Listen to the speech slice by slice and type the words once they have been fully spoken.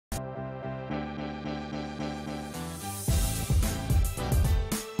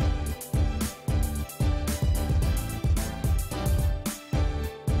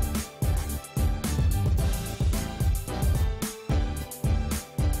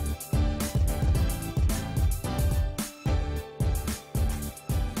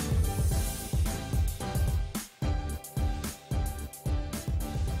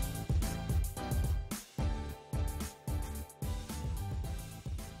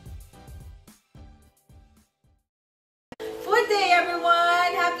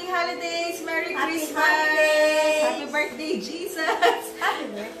holidays! Merry Christmas! Holidays! Happy birthday, Jesus! Happy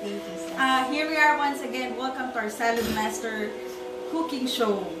birthday, Jesus! Here we are once again. Welcome to our Salad Master cooking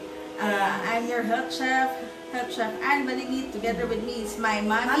show. I'm your health chef Anne Baligid. Together with me is my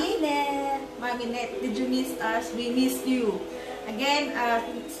mommy. Mommy Net. Did you miss us? We missed you. Again,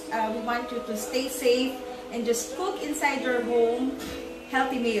 we want you to stay safe and just cook inside your home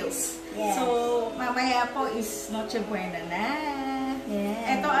healthy meals. Yes. So, mamaya po is Noche Buena na.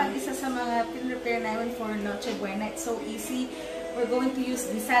 Yes. Ito ang isa sa mga pin-prepare namin for Noche Buena. It's so easy. We're going to use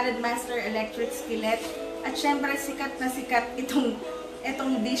the Salad Master electric skillet. At syempre, sikat na sikat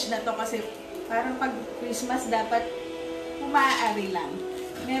itong dish na to kasi parang pag Christmas dapat maaari lang.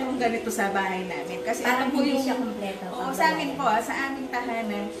 Merong ganito sa bahay namin. Kasi parang ito po yung siya kompleto. sa amin po, sa aming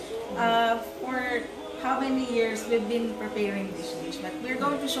tahanan, for how many years we've been preparing this dish. But we're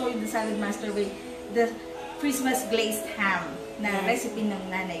going to show you the Salad Master Way, the Christmas glazed ham na recipe ng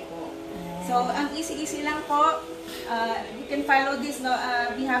nanay ko. So, ang easy-easy lang po. You can follow this. No?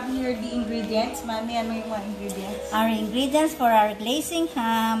 We have here the ingredients. Mami, ano yung mga ingredients? Our ingredients for our glazing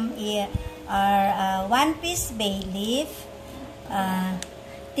ham are 1 piece bay leaf,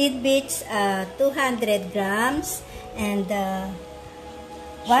 tidbits 200 grams, and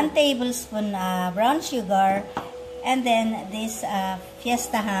 1 tablespoon brown sugar, and then this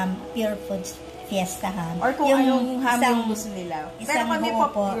Fiesta ham, pure foods Fiesta ham. Or kung anong ham yung gusto nila. Pero kami po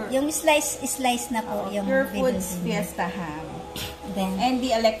pure. Yung slice na po. Yung pure foods Fiesta ham. Then, and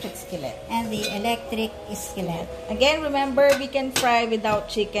the electric skillet. And the electric skillet. Again, remember, we can fry without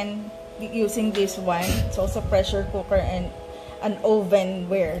chicken using this one. It's also pressure cooker and an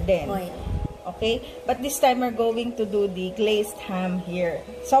ovenware then. Oil. Okay? But this time, we're going to do the glazed ham here.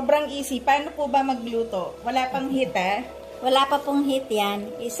 Sobrang easy. Paano po ba magluto? Wala pang heat, Wala pa pong heat yan.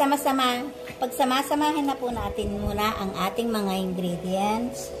 Pagsamasamahin na po natin muna ang ating mga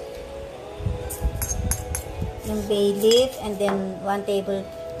ingredients. Yung bay leaf, and then 1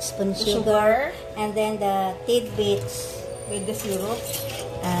 tablespoon sugar, and then the tidbits with the syrup.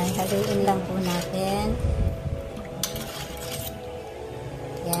 Haluin lang po natin.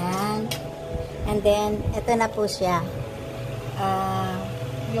 Yan. And then, ito na po siya.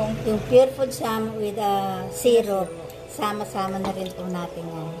 Yung pure food ham with syrup. Sama-sama na rin po natin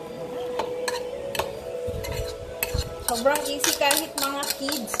yan. Sobrang easy kahit mga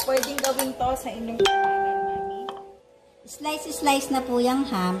kids. Pwedeng gawin to sa inyong kainan, mami. Slice na po yung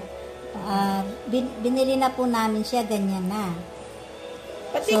ham. Binili na po namin siya, ganyan na.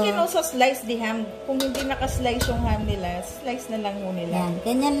 But you can also slice the ham. Kung hindi nakaslice yung ham nila, slice na lang mo nila. Yan,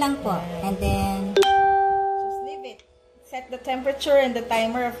 ganyan lang po. And then, just leave it. Set the temperature and the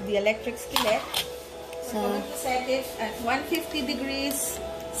timer of the electric skillet. So, we're going to set it at 150 degrees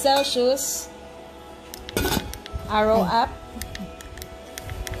Celsius. Arrow up.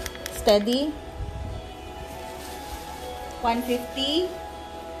 Steady. 150.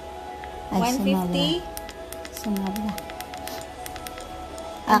 150. Sumabla.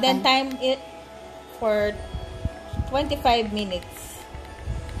 And then time it for 25 minutes.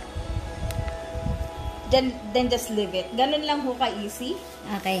 Then just leave it. Ganun lang ho ka-easy.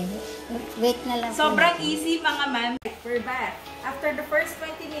 Okay. Wait na lang. Sobrang easy mga ma'am. We're back. After the first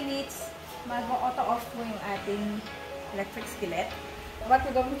 20 minutes, mag-auto off po yung ating electric skillet. What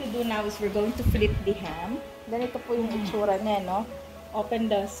we're going to do now is we're going to flip the ham. Ganito po yung itsura niya, no? Open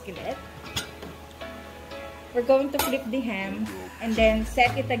the skillet. We're going to flip the ham and then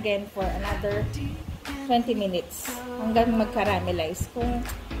set it again for another 20 minutes hanggang mag-caramelize.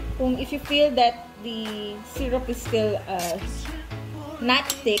 Kung if you feel that the syrup is still not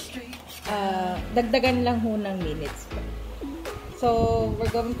thick, dagdagan lang ho ng minutes. So,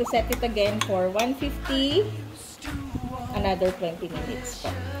 we're going to set it again for 150, another 20 minutes po.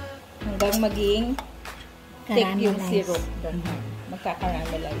 Hanggang maging thick yung syrup.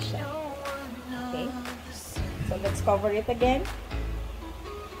 Magka-caramelize siya. Okay? So, let's cover it again.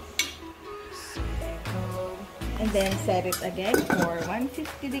 And then set it again for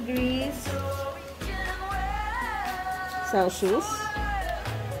 150 degrees Celsius.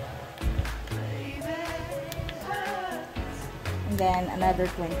 And then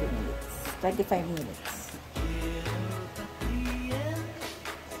another 20 minutes. 25 minutes.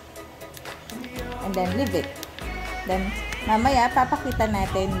 And then leave it. Then mamaya papakita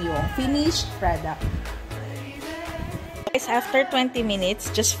natin yung finished product. Guys, after 20 minutes,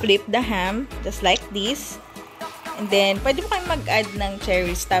 just flip the ham just like this. And then, pwede mo kayo mag-add ng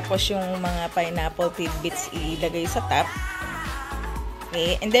cherries tapos yung mga pineapple tidbits ilagay sa top.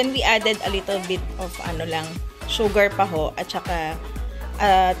 Okay? And then, we added a little bit of sugar pa ho at saka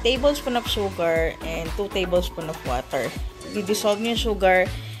a tablespoon of sugar and 2 tablespoons of water. I-dissolve yung sugar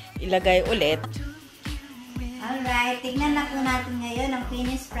ilagay ulit. Alright, tignan na po natin ngayon ang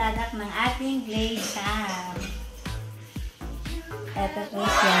finished product ng ating glazed ham. Ito po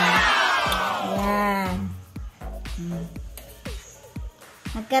siya. Ayan.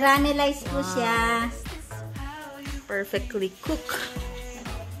 Nag-caramelize po siya. Perfectly cooked.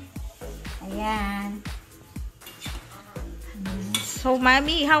 Ayan. So,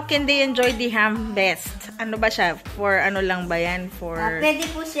 Mami, how can they enjoy the ham best? Ano ba siya? For ano lang ba yan? For Pwede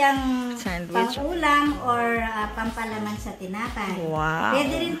po siyang sandwich? pang-ulam or pampalaman sa tinapay. Wow.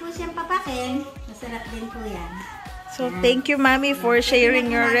 Pwede rin po siyang papakin. Masarap din po yan. So, thank you, Mami, for sharing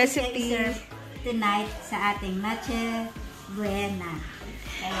your Pwede na po natin recipe. siya i-serve tonight sa ating Noche Buena.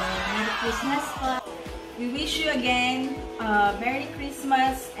 Merry Christmas po. We wish you again Merry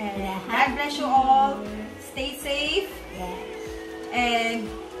Christmas and Yeah. God bless you all. Stay safe Yes. and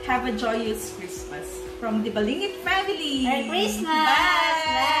have a joyous Christmas from the Balingit family. Merry Christmas! Bye!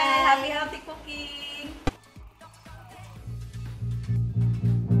 Bye! Happy, healthy cooking!